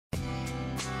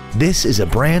This is a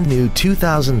brand new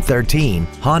 2013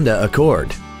 Honda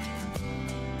Accord.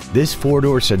 This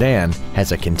four-door sedan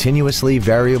has a continuously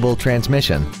variable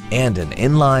transmission and an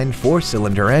inline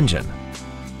four-cylinder engine.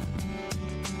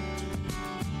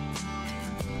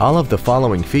 All of the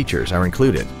following features are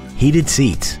included: heated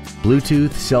seats,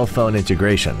 Bluetooth cell phone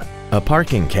integration, a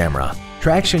parking camera,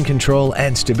 traction control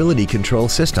and stability control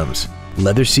systems,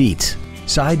 leather seats,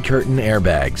 side curtain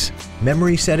airbags,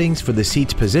 memory settings for the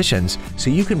seat's positions so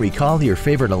you can recall your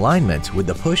favorite alignments with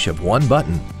the push of one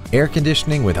button, air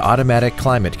conditioning with automatic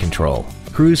climate control,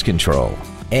 cruise control,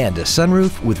 and a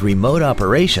sunroof with remote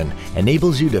operation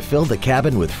enables you to fill the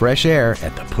cabin with fresh air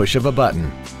at the push of a button.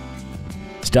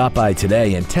 Stop by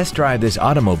today and test drive this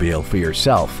automobile for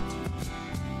yourself.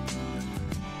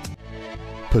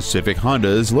 Pacific Honda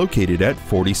is located at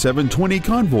 4720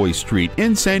 Convoy Street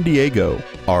in San Diego.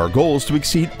 Our goal is to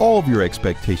exceed all of your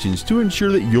expectations to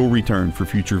ensure that you'll return for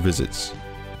future visits.